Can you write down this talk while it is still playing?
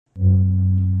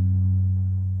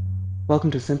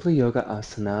Welcome to Simply Yoga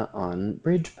Asana on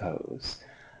Bridge Pose.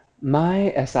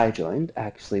 My SI joint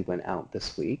actually went out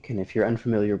this week, and if you're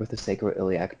unfamiliar with the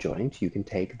sacroiliac joint, you can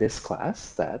take this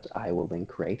class that I will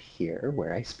link right here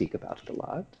where I speak about it a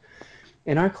lot.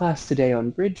 In our class today on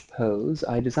Bridge Pose,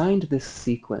 I designed this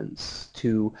sequence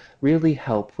to really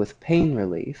help with pain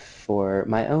relief for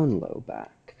my own low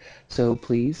back. So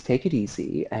please take it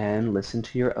easy and listen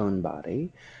to your own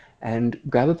body. And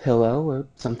grab a pillow or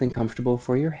something comfortable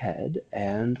for your head,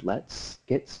 and let's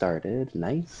get started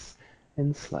nice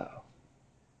and slow.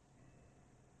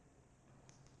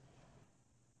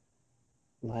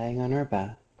 Lying on our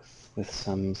backs with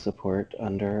some support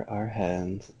under our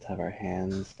hands. Let's have our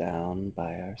hands down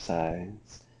by our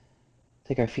sides.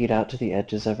 Take our feet out to the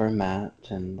edges of our mat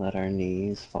and let our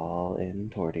knees fall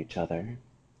in toward each other.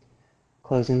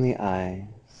 Closing the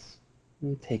eyes,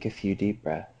 and take a few deep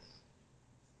breaths.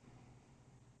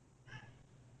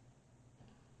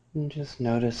 And just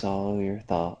notice all your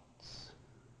thoughts.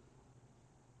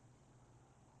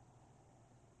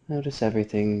 Notice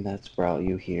everything that's brought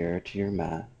you here to your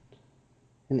mat,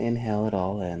 and inhale it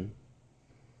all in.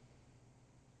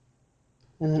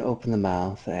 And then open the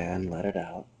mouth and let it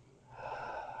out.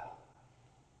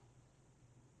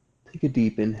 Take a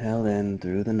deep inhale in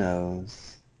through the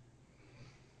nose,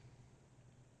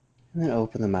 and then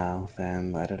open the mouth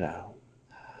and let it out.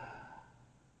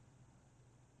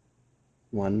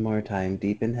 One more time,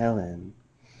 deep inhale in.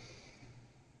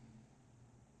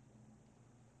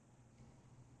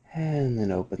 And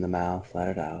then open the mouth, let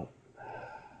it out.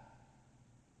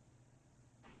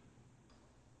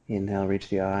 Inhale, reach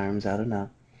the arms out and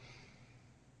up.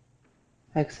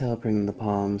 Exhale, bring the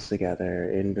palms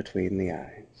together in between the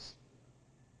eyes.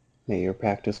 May your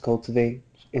practice cultivate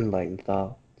enlightened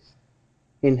thoughts.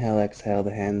 Inhale, exhale,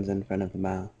 the hands in front of the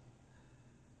mouth.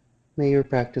 May your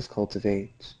practice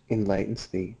cultivate enlightened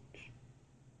speech.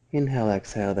 Inhale,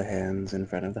 exhale, the hands in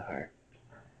front of the heart.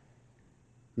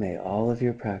 May all of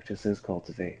your practices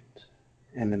cultivate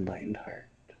an enlightened heart.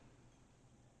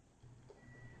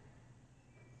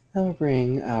 Now we'll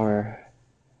bring our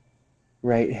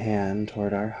right hand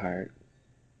toward our heart,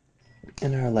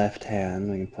 and our left hand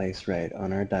we can place right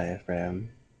on our diaphragm.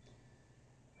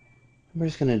 We're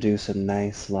just going to do some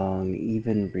nice, long,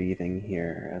 even breathing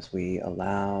here as we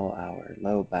allow our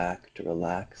low back to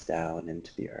relax down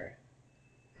into the earth.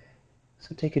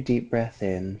 So take a deep breath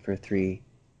in for 3,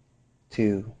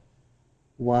 2,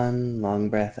 1. Long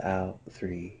breath out,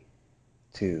 3,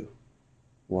 2,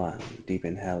 1. Deep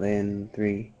inhale in,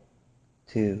 3,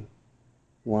 2,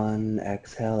 1.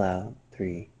 Exhale out,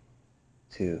 3,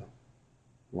 2,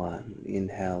 1.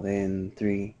 Inhale in,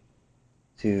 3,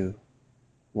 2,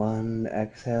 1.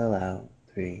 Exhale out,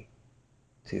 3,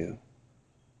 2,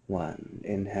 1.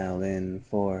 Inhale in,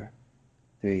 4,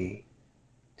 3,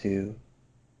 2,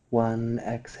 1.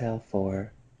 Exhale,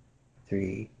 4,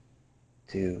 3,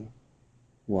 2,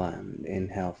 1.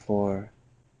 Inhale, 4,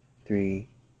 3,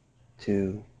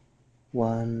 2,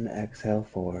 1. Exhale,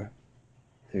 4,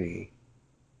 3,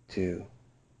 2,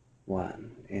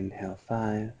 1. Inhale,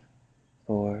 5,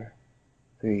 4,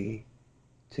 3,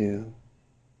 2,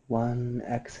 1.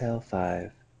 Exhale,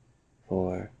 5,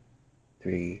 4,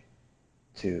 3,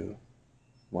 2,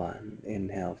 1.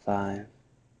 Inhale, 5,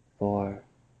 4,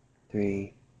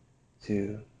 3,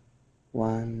 2,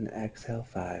 1. Exhale,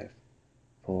 5,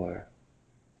 4,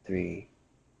 3,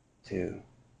 2,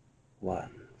 1.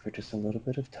 For just a little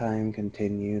bit of time,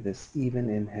 continue this even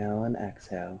inhale and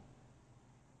exhale,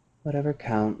 whatever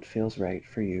count feels right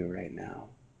for you right now.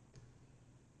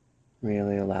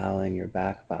 Really allowing your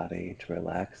back body to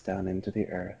relax down into the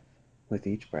earth with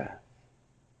each breath.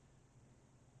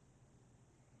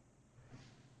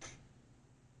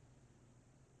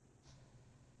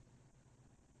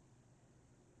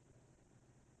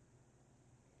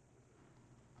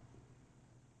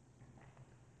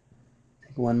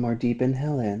 Take one more deep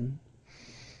inhale in.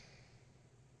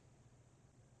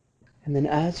 And then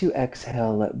as you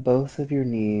exhale, let both of your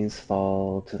knees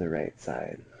fall to the right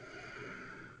side.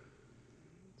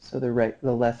 So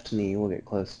the left knee will get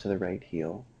close to the right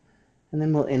heel. And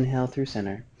then we'll inhale through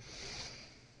center.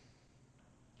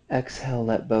 Exhale,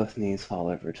 let both knees fall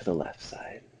over to the left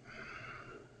side.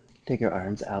 Take your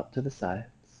arms out to the sides.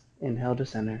 Inhale to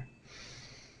center.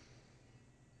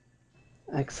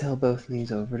 Exhale, both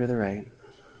knees over to the right.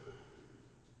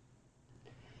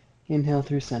 Inhale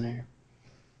through center.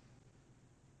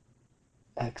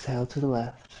 Exhale to the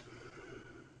left.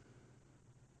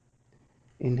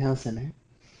 Inhale center.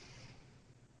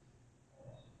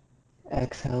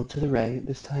 Exhale to the right.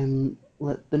 This time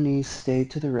let the knees stay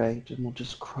to the right, and we'll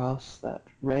just cross that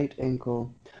right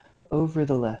ankle over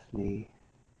the left knee.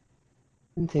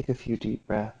 And take a few deep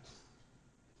breaths.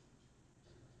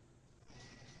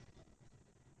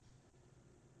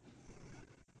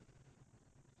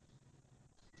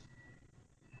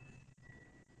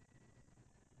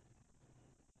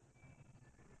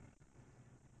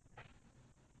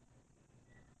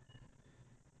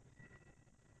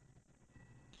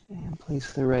 And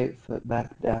place the right foot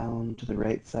back down to the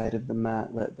right side of the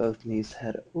mat. Let both knees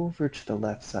head over to the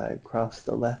left side. Cross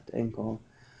the left ankle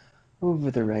over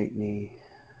the right knee.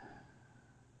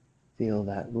 Feel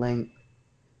that length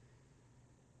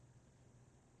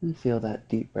and feel that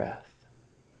deep breath.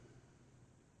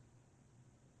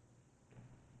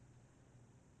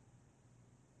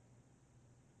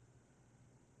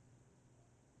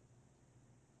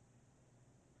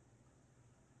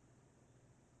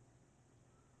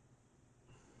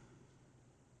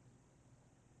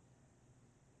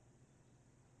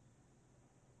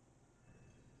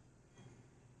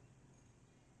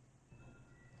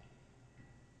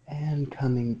 And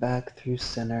coming back through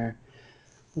center,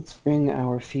 let's bring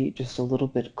our feet just a little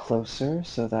bit closer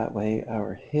so that way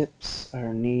our hips,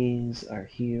 our knees, our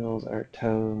heels, our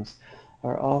toes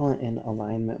are all in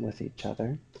alignment with each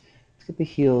other. Let's get the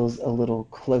heels a little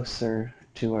closer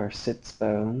to our sits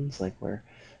bones, like we're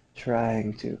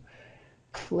trying to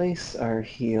place our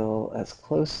heel as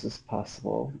close as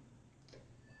possible.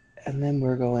 And then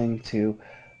we're going to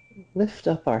lift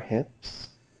up our hips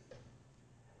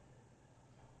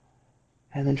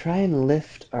and then try and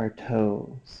lift our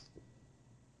toes.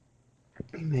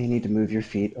 You may need to move your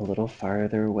feet a little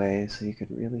farther away so you can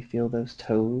really feel those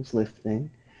toes lifting.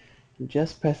 And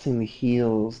just pressing the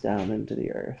heels down into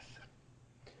the earth.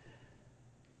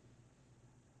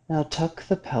 Now tuck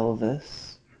the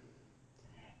pelvis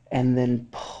and then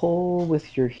pull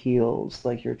with your heels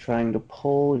like you're trying to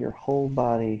pull your whole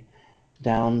body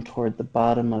down toward the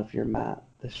bottom of your mat.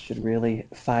 This should really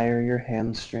fire your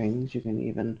hamstrings. You can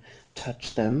even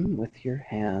touch them with your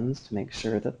hands to make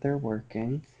sure that they're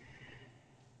working.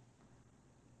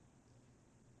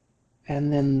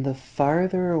 And then the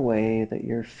farther away that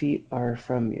your feet are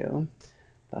from you,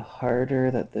 the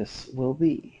harder that this will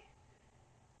be.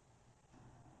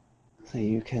 So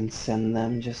you can send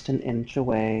them just an inch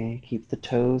away, keep the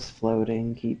toes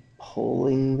floating, keep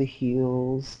pulling the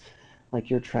heels like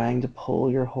you're trying to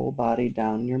pull your whole body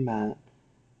down your mat.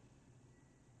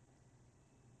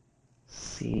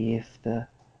 See if the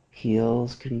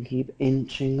heels can keep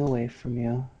inching away from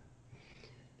you,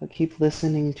 but keep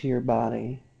listening to your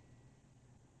body.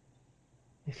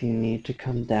 If you need to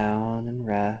come down and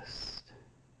rest,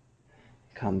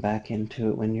 come back into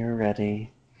it when you're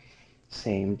ready.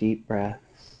 Same deep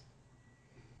breaths.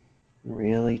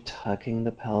 Really tucking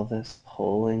the pelvis,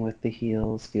 pulling with the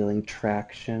heels, feeling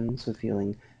traction, so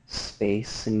feeling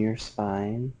space in your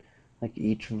spine, like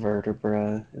each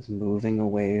vertebra is moving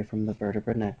away from the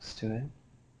vertebra next to it.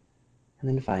 And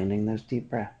then finding those deep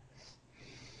breaths.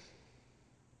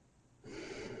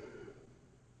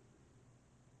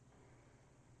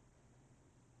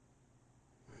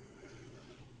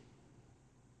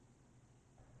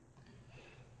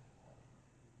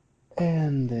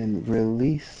 And then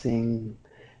releasing,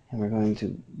 and we're going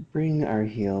to bring our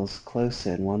heels close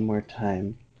in one more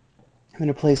time. I'm going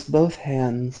to place both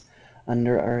hands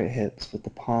under our hips with the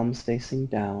palms facing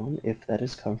down, if that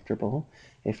is comfortable.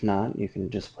 If not, you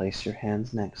can just place your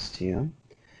hands next to you.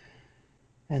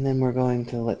 And then we're going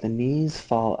to let the knees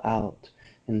fall out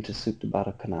into Supta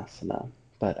Baddha Konasana,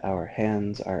 but our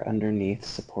hands are underneath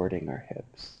supporting our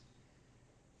hips.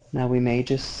 Now we may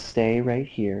just stay right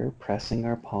here, pressing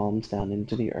our palms down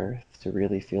into the earth to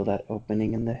really feel that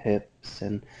opening in the hips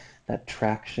and that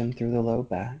traction through the low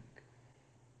back.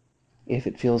 If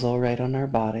it feels all right on our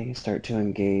body, start to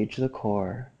engage the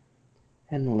core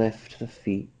and lift the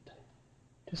feet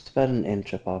just about an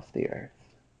inch up off the earth.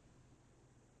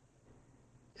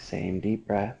 Same deep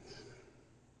breath.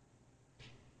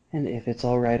 And if it's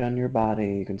all right on your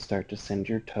body, you can start to send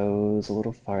your toes a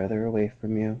little farther away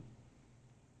from you.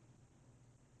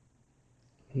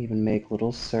 Even make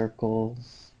little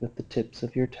circles with the tips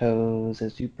of your toes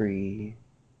as you breathe.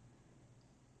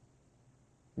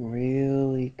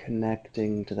 Really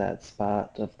connecting to that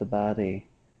spot of the body,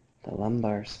 the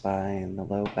lumbar spine, the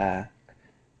low back,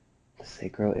 the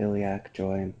sacroiliac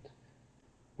joint,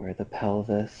 where the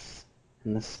pelvis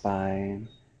and the spine,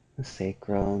 the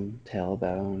sacrum,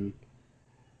 tailbone,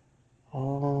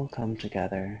 all come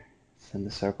together. Send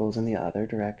the circles in the other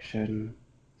direction.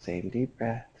 Same deep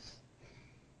breaths.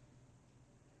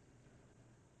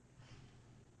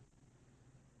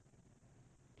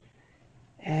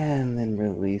 And then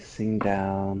releasing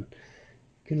down.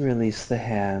 You can release the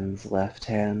hands, left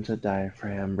hand to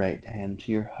diaphragm, right hand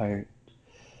to your heart.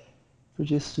 for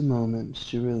just a moment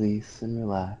to release and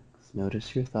relax.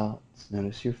 Notice your thoughts,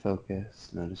 notice your focus,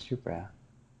 notice your breath.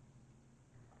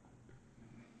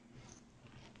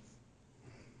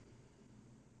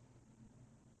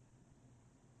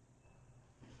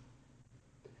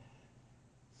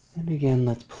 And again,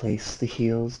 let's place the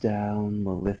heels down.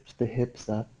 We'll lift the hips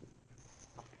up.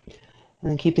 And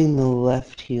then keeping the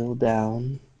left heel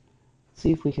down,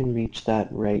 see if we can reach that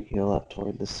right heel up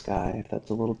toward the sky. If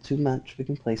that's a little too much, we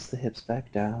can place the hips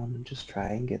back down and just try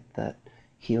and get that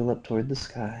heel up toward the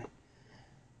sky.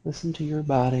 Listen to your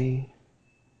body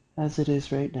as it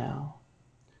is right now.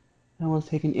 And we'll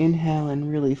take an inhale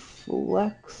and really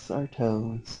flex our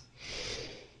toes.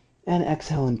 And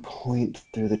exhale and point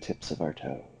through the tips of our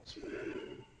toes.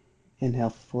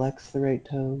 Inhale, flex the right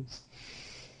toes.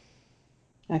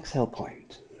 Exhale,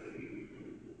 point.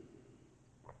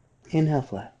 Inhale,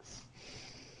 flex.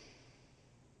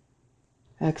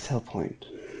 Exhale, point.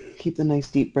 Keep the nice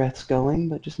deep breaths going,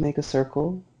 but just make a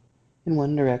circle in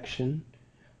one direction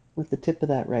with the tip of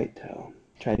that right toe.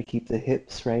 Try to keep the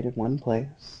hips right in one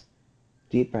place.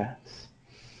 Deep breaths.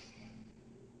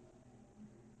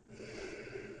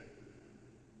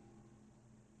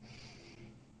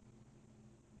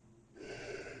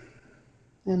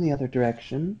 And the other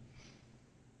direction.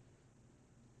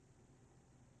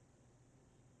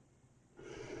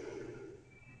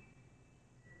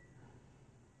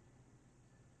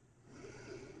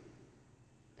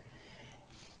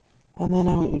 And then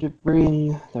I want you to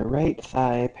bring the right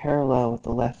thigh parallel with the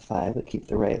left thigh, but keep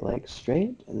the right leg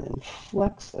straight, and then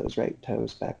flex those right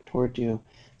toes back toward you.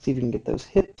 See if you can get those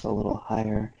hips a little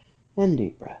higher, and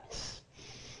deep breaths.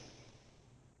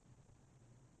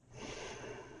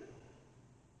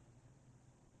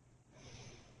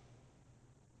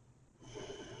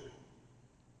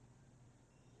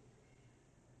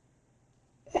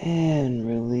 And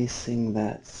releasing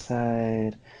that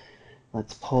side,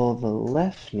 let's pull the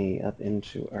left knee up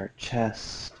into our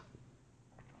chest.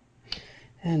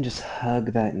 And just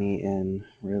hug that knee in,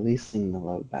 releasing the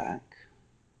low back.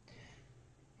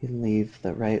 You can leave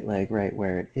the right leg right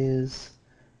where it is,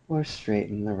 or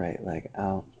straighten the right leg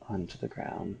out onto the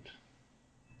ground.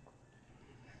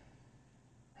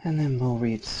 And then we'll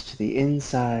reach to the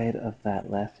inside of that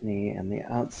left knee and the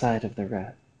outside of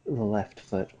the left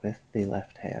foot with the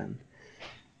left hand.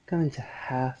 Come into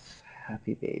half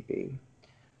happy baby.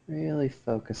 Really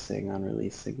focusing on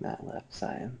releasing that left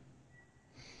side.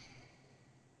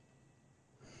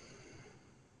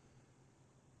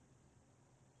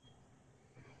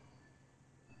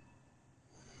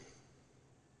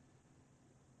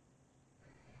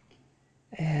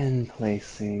 And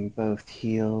placing both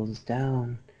heels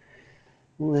down,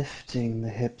 lifting the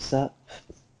hips up,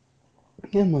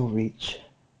 and we'll reach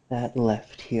that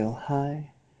left heel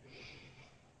high.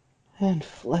 And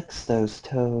flex those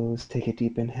toes. Take a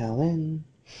deep inhale in.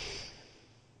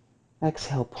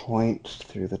 Exhale, point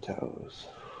through the toes.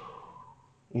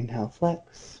 Inhale,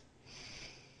 flex.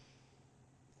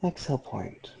 Exhale,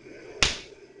 point.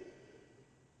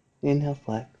 Inhale,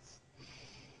 flex.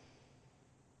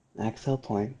 Exhale,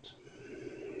 point.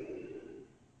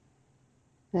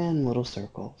 And little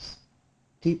circles.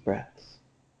 Deep breaths.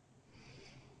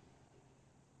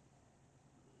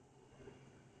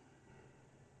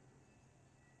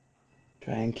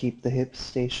 Try and keep the hips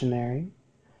stationary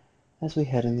as we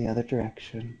head in the other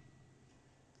direction.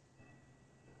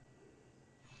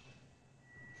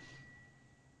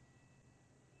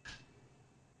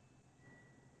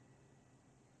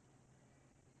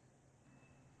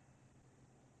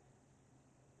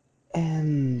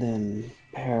 And then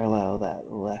parallel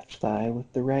that left thigh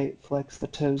with the right. Flex the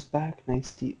toes back.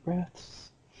 Nice deep breaths.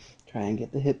 Try and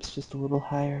get the hips just a little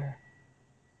higher.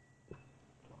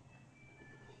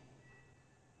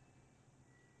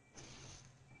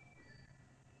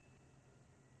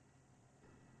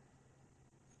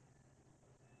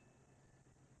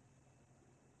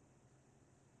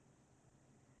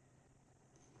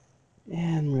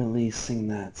 And releasing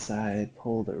that side,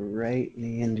 pull the right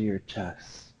knee into your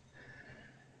chest.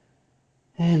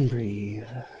 And breathe.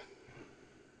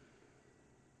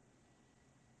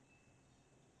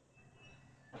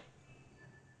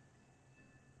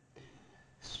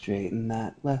 Straighten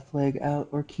that left leg out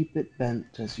or keep it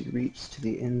bent as you reach to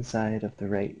the inside of the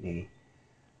right knee,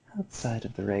 outside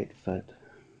of the right foot.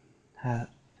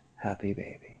 Happy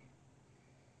baby.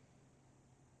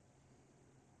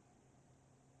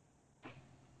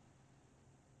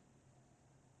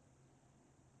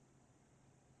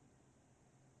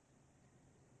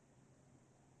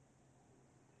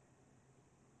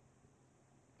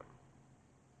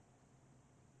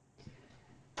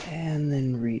 And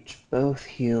then reach both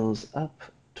heels up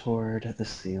toward the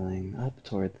ceiling, up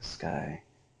toward the sky.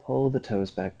 Pull the toes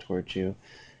back towards you.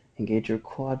 Engage your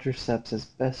quadriceps as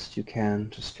best you can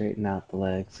to straighten out the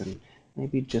legs, and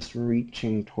maybe just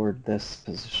reaching toward this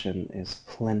position is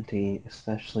plenty,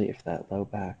 especially if that low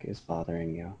back is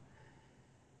bothering you.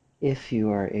 If you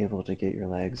are able to get your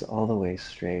legs all the way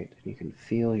straight and you can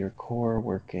feel your core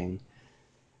working,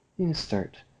 you can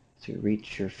start to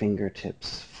reach your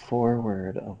fingertips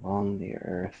forward along the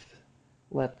earth.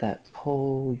 Let that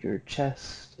pull your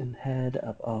chest and head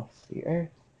up off the earth,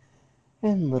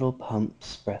 and little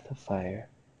pumps, breath of fire.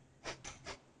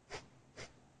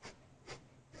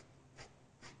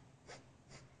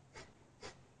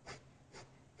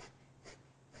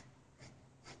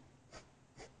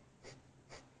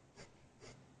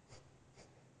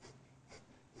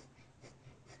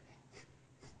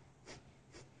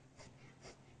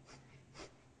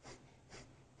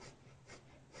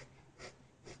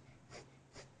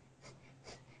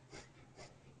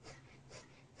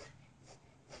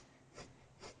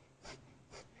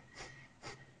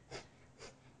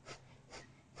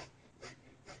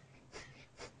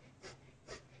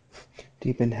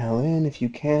 Deep inhale in. If you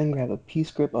can, grab a peace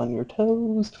grip on your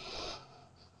toes.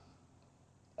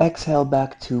 Exhale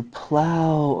back to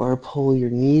plow or pull your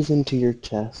knees into your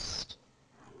chest.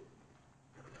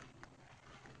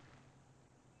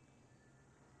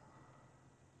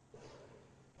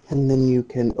 And then you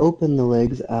can open the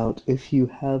legs out if you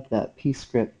have that peace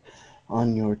grip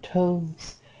on your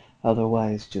toes.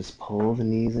 Otherwise, just pull the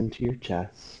knees into your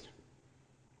chest.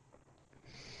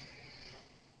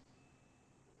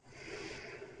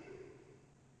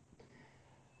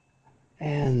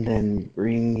 And then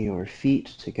bring your feet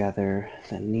together,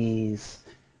 the knees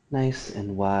nice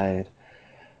and wide.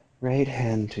 Right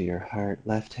hand to your heart,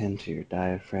 left hand to your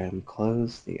diaphragm.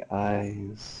 Close the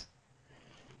eyes.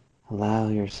 Allow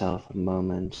yourself a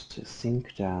moment to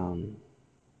sink down,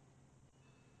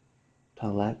 to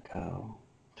let go,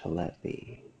 to let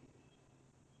be.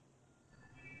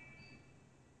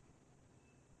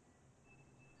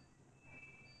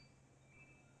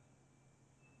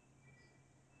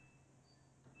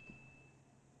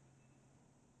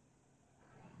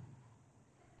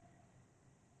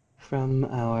 From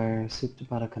our Supta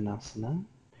Baddha Konasana,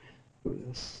 we'll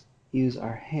use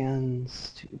our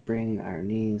hands to bring our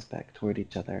knees back toward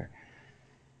each other.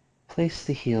 Place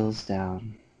the heels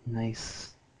down,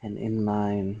 nice and in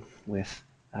line with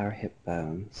our hip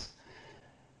bones.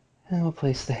 And we'll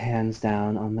place the hands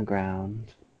down on the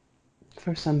ground.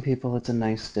 For some people, it's a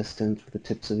nice distance with the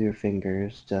tips of your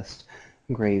fingers just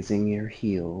grazing your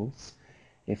heels.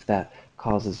 If that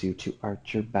causes you to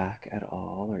arch your back at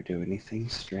all or do anything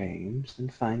strange, then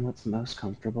find what's most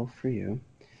comfortable for you.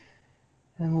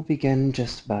 And we'll begin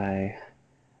just by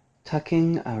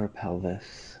tucking our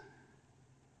pelvis.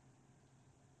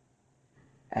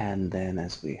 And then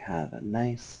as we have a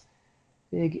nice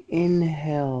big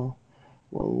inhale,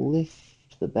 we'll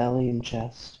lift the belly and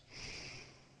chest.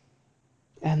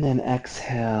 And then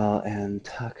exhale and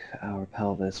tuck our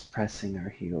pelvis, pressing our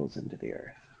heels into the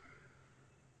earth.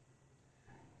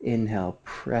 Inhale,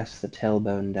 press the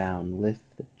tailbone down, lift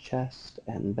the chest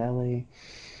and belly.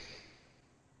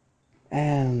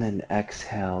 And then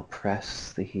exhale,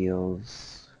 press the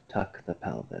heels, tuck the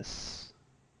pelvis.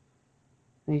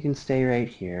 And you can stay right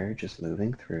here, just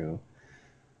moving through,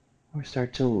 or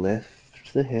start to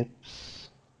lift the hips.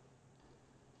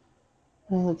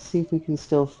 Now let's see if we can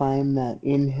still find that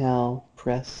inhale,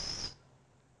 press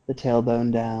the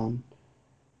tailbone down.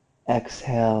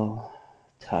 Exhale,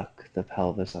 tuck the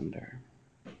pelvis under.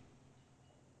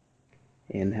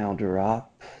 Inhale,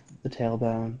 drop the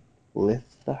tailbone,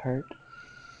 lift the heart.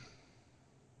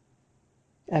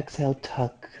 Exhale,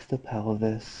 tuck the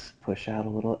pelvis, push out a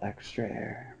little extra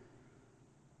air.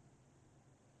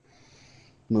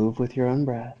 Move with your own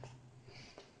breath.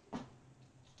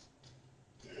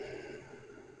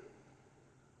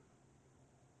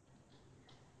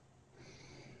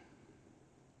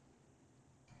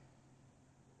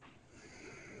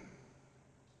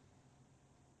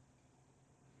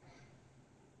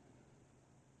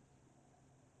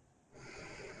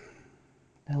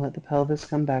 Now let the pelvis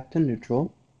come back to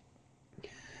neutral.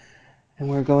 And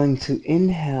we're going to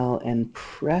inhale and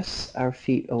press our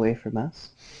feet away from us.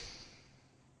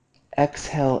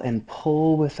 Exhale and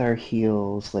pull with our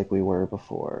heels like we were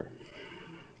before,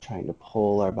 trying to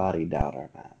pull our body down our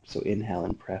mat. So inhale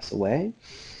and press away.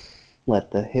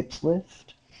 Let the hips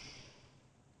lift.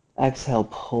 Exhale,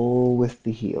 pull with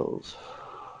the heels.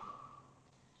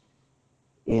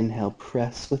 Inhale,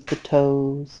 press with the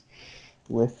toes.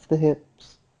 Lift the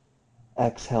hips.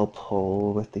 Exhale,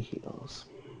 pull with the heels.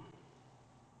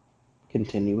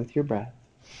 Continue with your breath.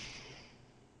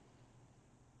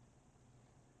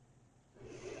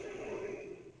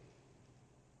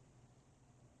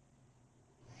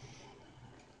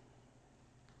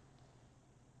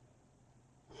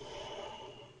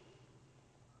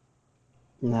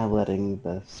 Now letting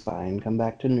the spine come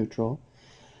back to neutral.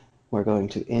 We're going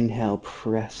to inhale,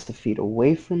 press the feet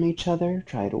away from each other,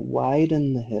 try to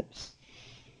widen the hips.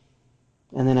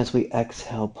 And then as we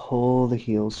exhale, pull the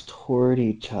heels toward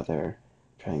each other,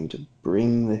 trying to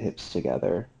bring the hips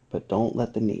together, but don't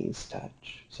let the knees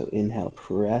touch. So inhale,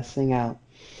 pressing out.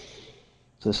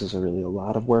 So this is really a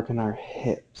lot of work in our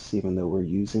hips, even though we're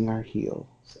using our heels.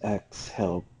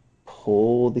 Exhale,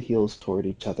 pull the heels toward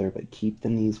each other, but keep the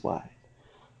knees wide.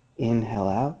 Inhale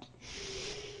out.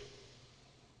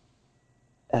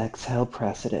 Exhale,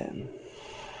 press it in.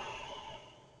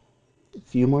 A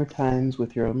few more times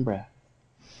with your own breath.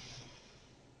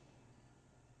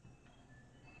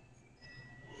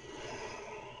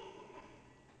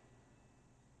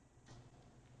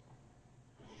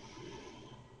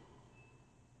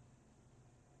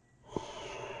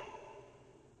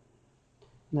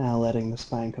 Now letting the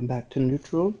spine come back to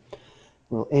neutral.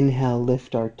 We'll inhale,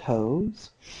 lift our toes.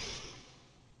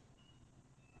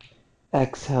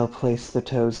 Exhale, place the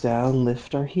toes down,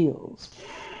 lift our heels.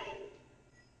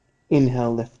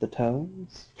 Inhale, lift the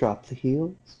toes, drop the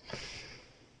heels.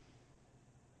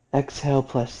 Exhale,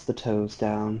 press the toes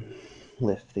down,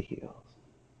 lift the heels.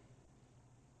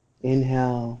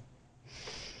 Inhale,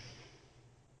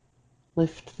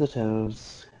 lift the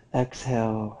toes.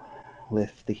 Exhale,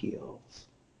 lift the heels.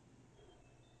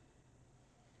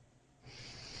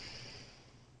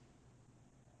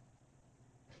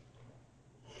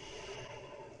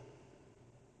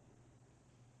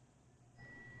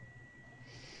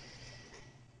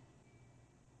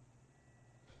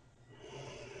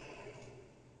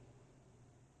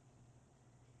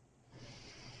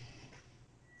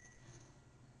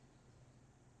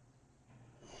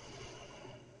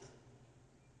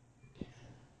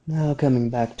 Now coming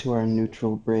back to our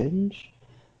neutral bridge.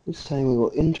 This time we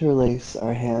will interlace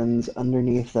our hands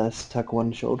underneath us, tuck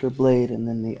one shoulder blade and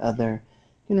then the other.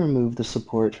 You can remove the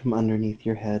support from underneath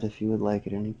your head if you would like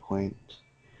at any point.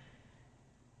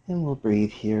 And we'll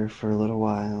breathe here for a little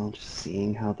while, just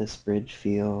seeing how this bridge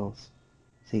feels,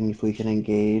 seeing if we can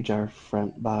engage our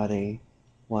front body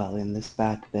while in this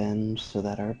back bend so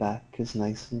that our back is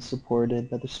nice and supported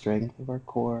by the strength of our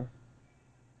core.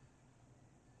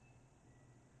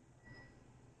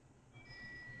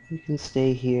 You can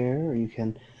stay here, or you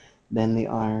can bend the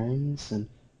arms and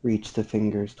reach the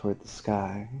fingers toward the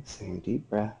sky. Same deep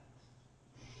breath.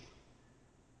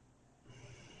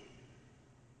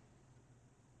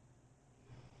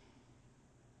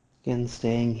 Again,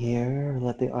 staying here,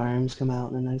 let the arms come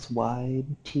out in a nice wide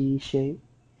T shape.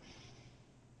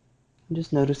 And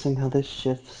just noticing how this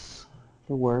shifts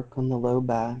the work on the low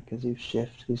back as you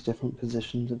shift these different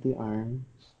positions of the arms.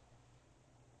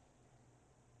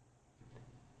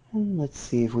 And let's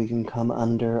see if we can come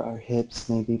under our hips,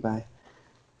 maybe by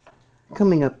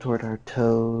coming up toward our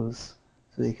toes,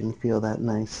 so you can feel that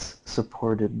nice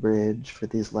supported bridge for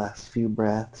these last few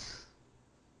breaths.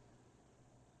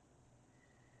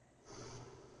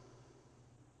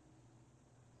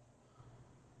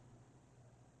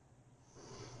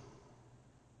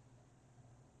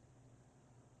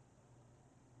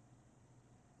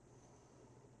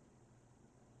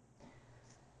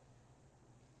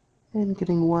 And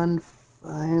getting one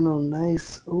final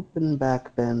nice open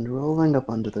back bend, rolling up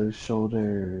onto those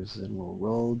shoulders, and we'll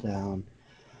roll down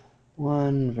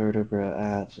one vertebra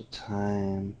at a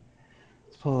time.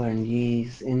 Let's pull our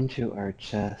knees into our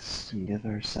chest and give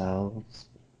ourselves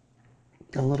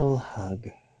a little hug,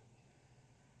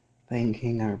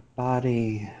 thanking our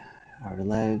body, our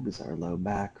legs, our low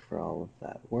back for all of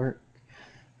that work,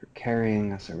 for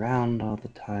carrying us around all the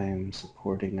time,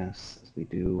 supporting us as we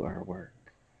do our work.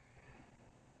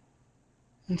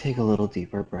 And take a little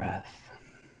deeper breath.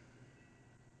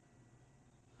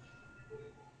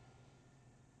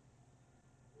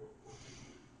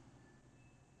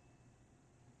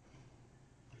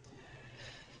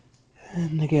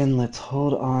 And again, let's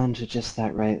hold on to just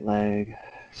that right leg.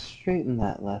 Straighten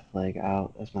that left leg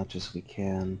out as much as we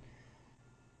can.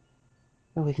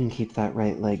 Or we can keep that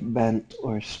right leg bent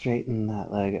or straighten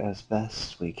that leg as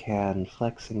best we can,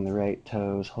 flexing the right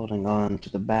toes, holding on to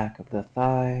the back of the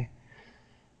thigh,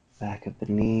 back of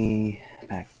the knee,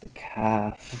 back of the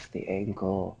calf, the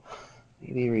ankle,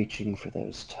 maybe reaching for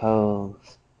those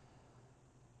toes.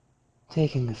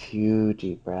 Taking a few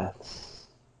deep breaths.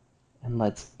 And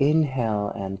let's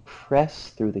inhale and press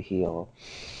through the heel.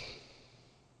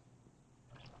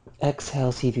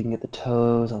 Exhale, see if you can get the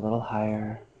toes a little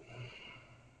higher.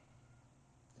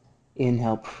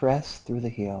 Inhale, press through the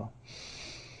heel.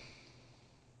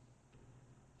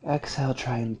 Exhale,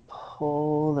 try and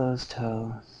pull those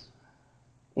toes.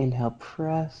 Inhale,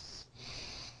 press.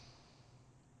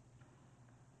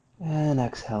 And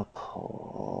exhale,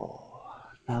 pull.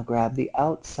 Now grab the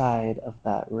outside of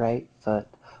that right foot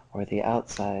or the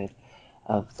outside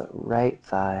of the right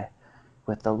thigh.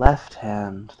 With the left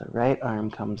hand, the right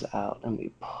arm comes out and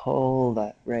we pull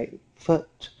that right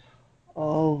foot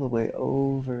all the way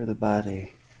over the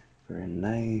body for a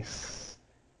nice,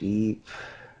 deep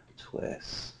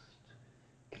twist.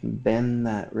 You can bend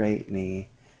that right knee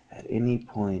at any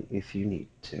point if you need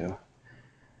to.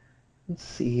 And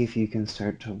see if you can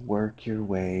start to work your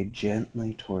way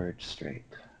gently towards straight.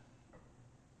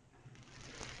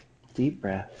 Deep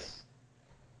breaths.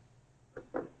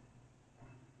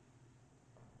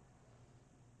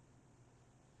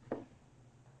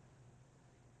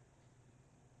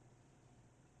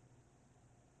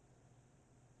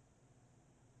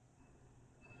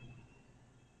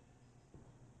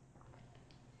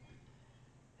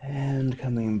 And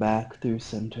coming back through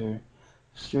center,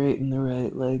 straighten the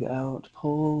right leg out,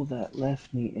 pull that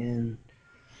left knee in.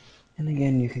 And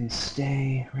again, you can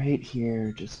stay right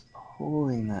here, just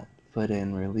pulling that foot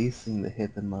in, releasing the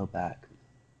hip and low back.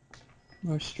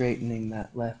 Or straightening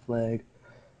that left leg,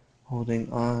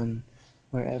 holding on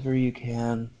wherever you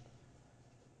can.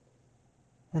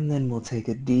 And then we'll take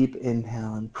a deep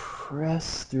inhale and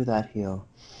press through that heel.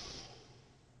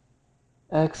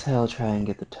 Exhale, try and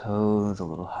get the toes a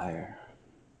little higher.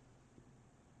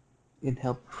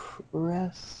 Inhale,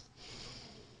 press.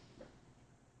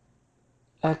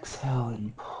 Exhale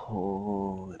and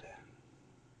pull it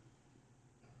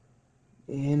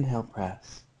in. Inhale,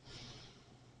 press.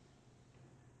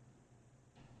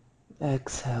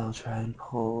 Exhale, try and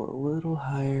pull a little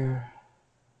higher.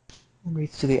 And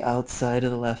reach to the outside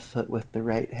of the left foot with the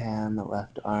right hand. The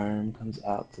left arm comes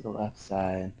out to the left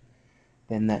side.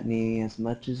 Bend that knee as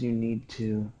much as you need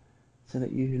to so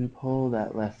that you can pull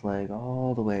that left leg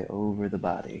all the way over the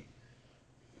body.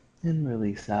 And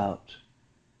release out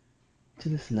to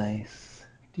this nice,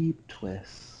 deep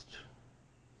twist.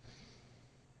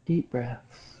 Deep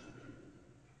breaths.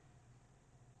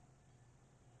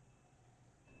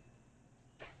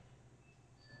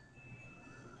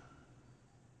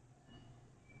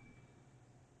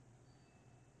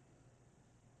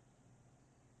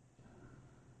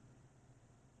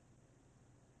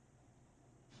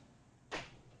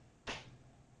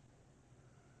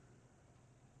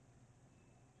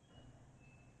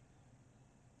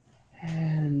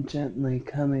 And gently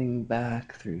coming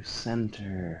back through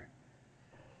center.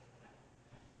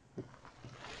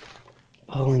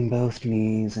 Pulling both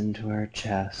knees into our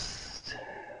chest.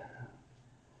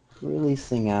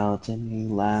 Releasing out any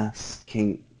last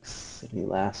kinks, any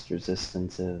last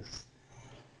resistances.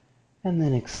 And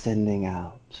then extending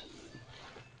out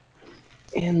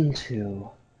into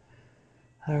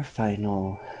our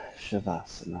final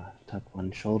Shavasana. Tuck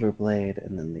one shoulder blade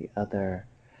and then the other.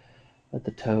 Let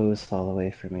the toes fall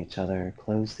away from each other.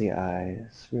 Close the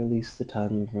eyes. Release the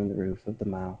tongue from the roof of the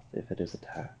mouth if it is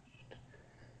attached.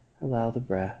 Allow the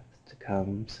breath to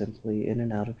come simply in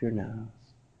and out of your nose.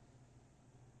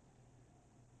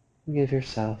 Give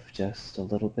yourself just a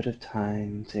little bit of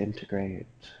time to integrate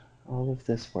all of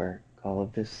this work, all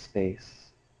of this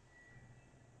space,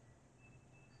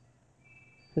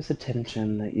 this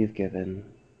attention that you've given.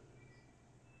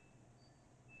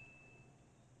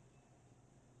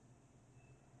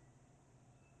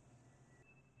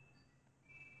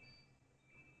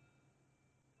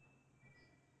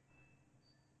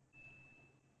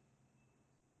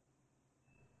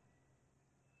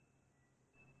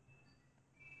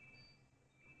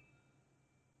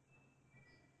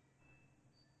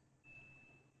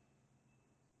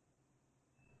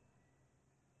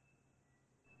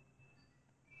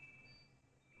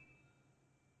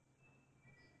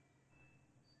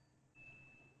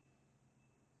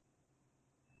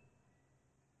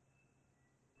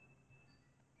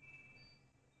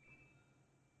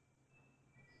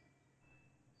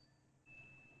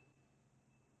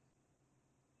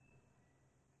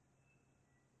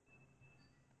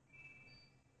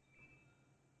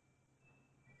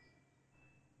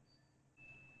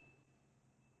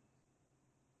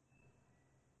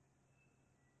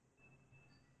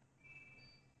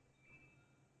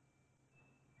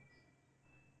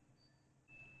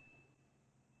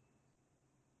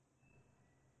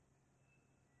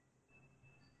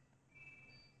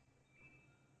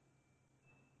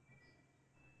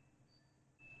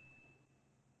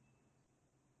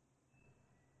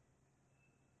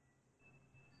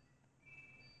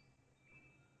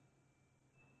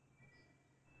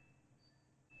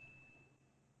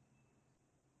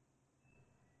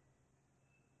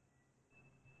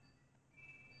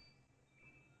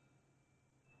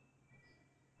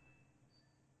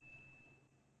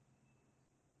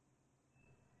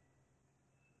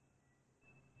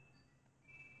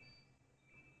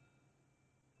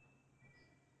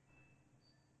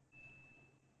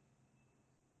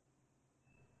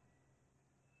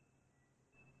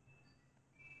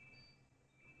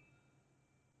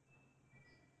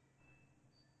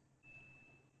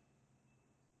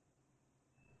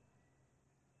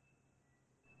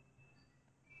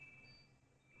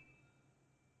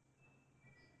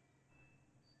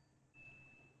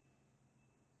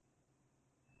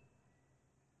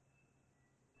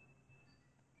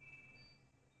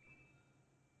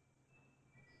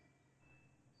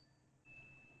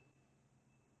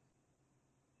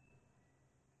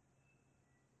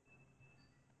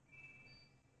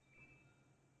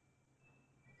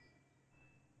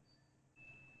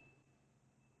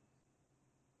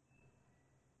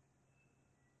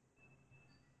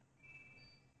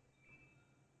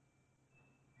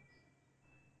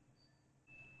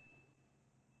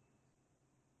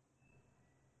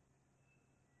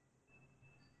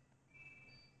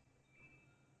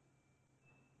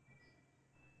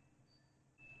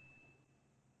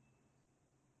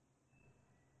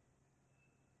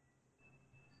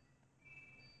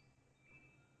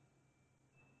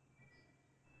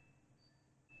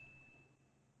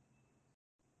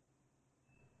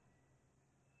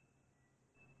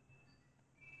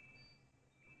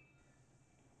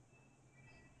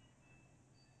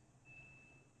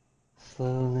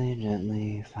 Slowly,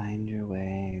 gently find your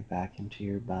way back into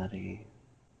your body.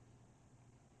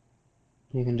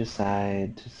 You can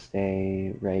decide to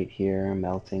stay right here,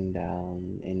 melting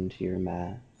down into your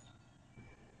mat.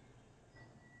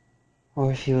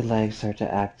 Or if you would like, start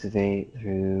to activate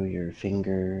through your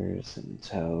fingers and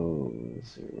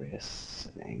toes, your wrists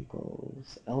and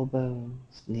ankles, elbows,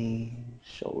 knees,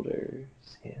 shoulders,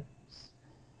 hips.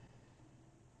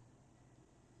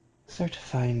 Start to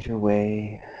find your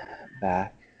way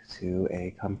back to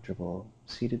a comfortable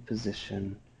seated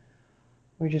position,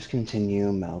 or just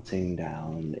continue melting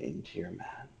down into your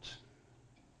mat.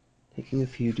 Taking a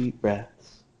few deep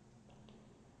breaths,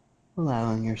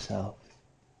 allowing yourself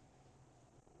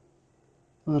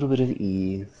a little bit of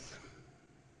ease,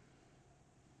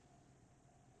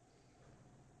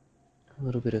 a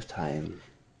little bit of time.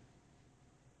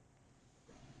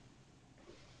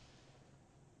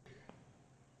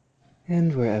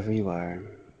 And wherever you are,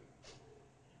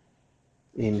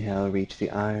 inhale, reach the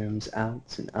arms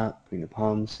out and up, bring the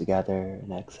palms together,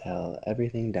 and exhale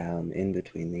everything down in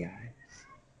between the eyes.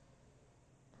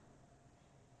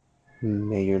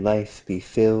 May your life be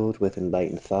filled with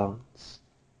enlightened thoughts.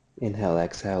 Inhale,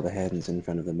 exhale the hands in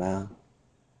front of the mouth.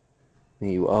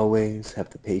 May you always have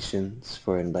the patience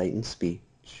for enlightened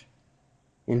speech.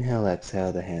 Inhale,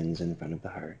 exhale the hands in front of the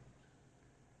heart.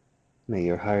 May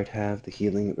your heart have the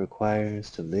healing it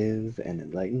requires to live an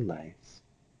enlightened life.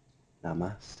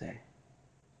 Namaste.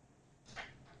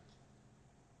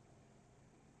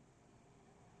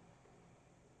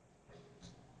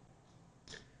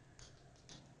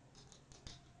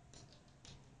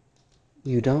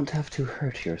 You don't have to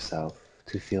hurt yourself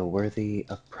to feel worthy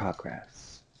of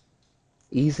progress.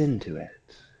 Ease into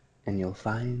it, and you'll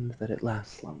find that it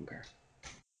lasts longer.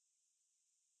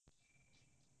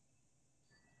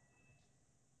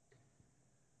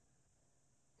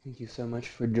 Thank you so much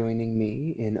for joining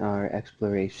me in our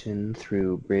exploration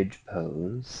through bridge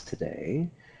pose today.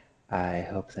 I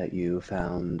hope that you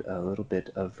found a little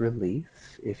bit of relief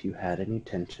if you had any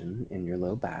tension in your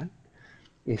low back.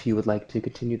 If you would like to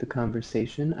continue the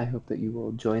conversation, I hope that you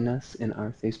will join us in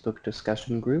our Facebook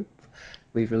discussion group.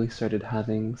 We've really started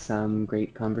having some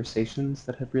great conversations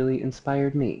that have really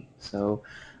inspired me, so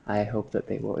I hope that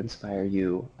they will inspire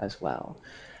you as well.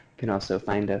 You can also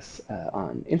find us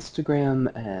on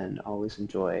Instagram, and always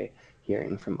enjoy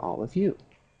hearing from all of you.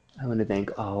 I want to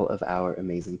thank all of our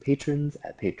amazing patrons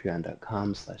at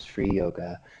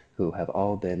patreon.com/freeyoga who have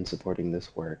all been supporting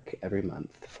this work every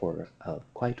month for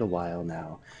quite a while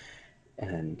now.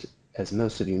 And as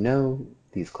most of you know,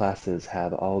 these classes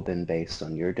have all been based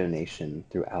on your donation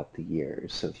throughout the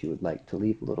years. So if you would like to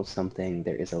leave a little something,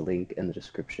 there is a link in the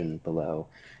description below.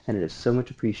 And it is so much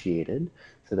appreciated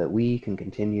so that we can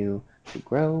continue to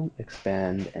grow,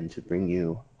 expand, and to bring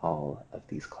you all of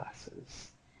these classes.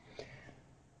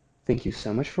 Thank you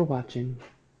so much for watching.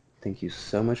 Thank you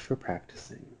so much for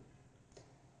practicing.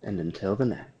 And until the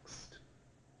next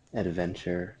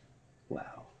adventure,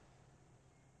 well.